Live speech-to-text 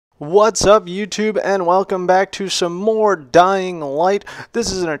What's up YouTube, and welcome back to some more Dying Light.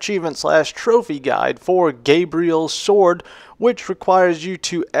 This is an achievement slash trophy guide for Gabriel's sword, which requires you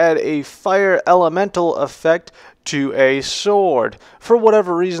to add a fire elemental effect to a sword. For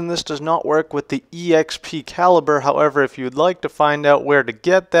whatever reason, this does not work with the EXP caliber. However, if you'd like to find out where to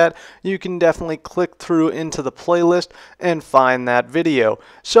get that, you can definitely click through into the playlist and find that video.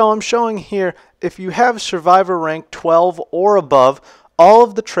 So I'm showing here, if you have survivor rank 12 or above, all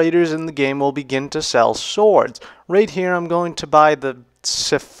of the traders in the game will begin to sell swords. Right here I'm going to buy the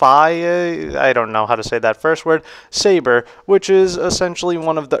Sapphire, I don't know how to say that first word, Saber, which is essentially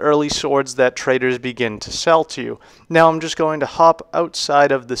one of the early swords that traders begin to sell to you. Now I'm just going to hop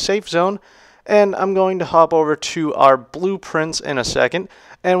outside of the safe zone, and I'm going to hop over to our blueprints in a second,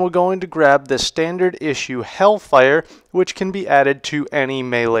 and we're going to grab the standard issue Hellfire, which can be added to any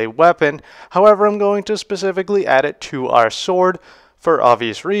melee weapon. However, I'm going to specifically add it to our sword, for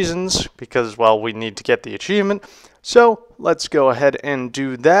obvious reasons, because, well, we need to get the achievement. So let's go ahead and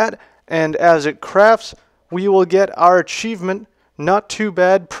do that, and as it crafts, we will get our achievement. Not too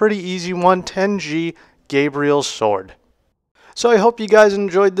bad, pretty easy one, 10G Gabriel's sword. So I hope you guys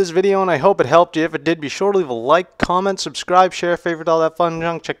enjoyed this video, and I hope it helped you. If it did, be sure to leave a like, comment, subscribe, share, favorite, all that fun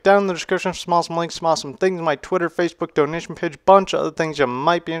junk. Check down in the description for some links, some awesome things, my Twitter, Facebook, donation page, bunch of other things you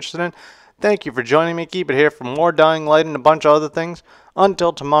might be interested in. Thank you for joining me. Keep it here for more Dying Light and a bunch of other things.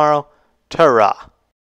 Until tomorrow, ta-ra.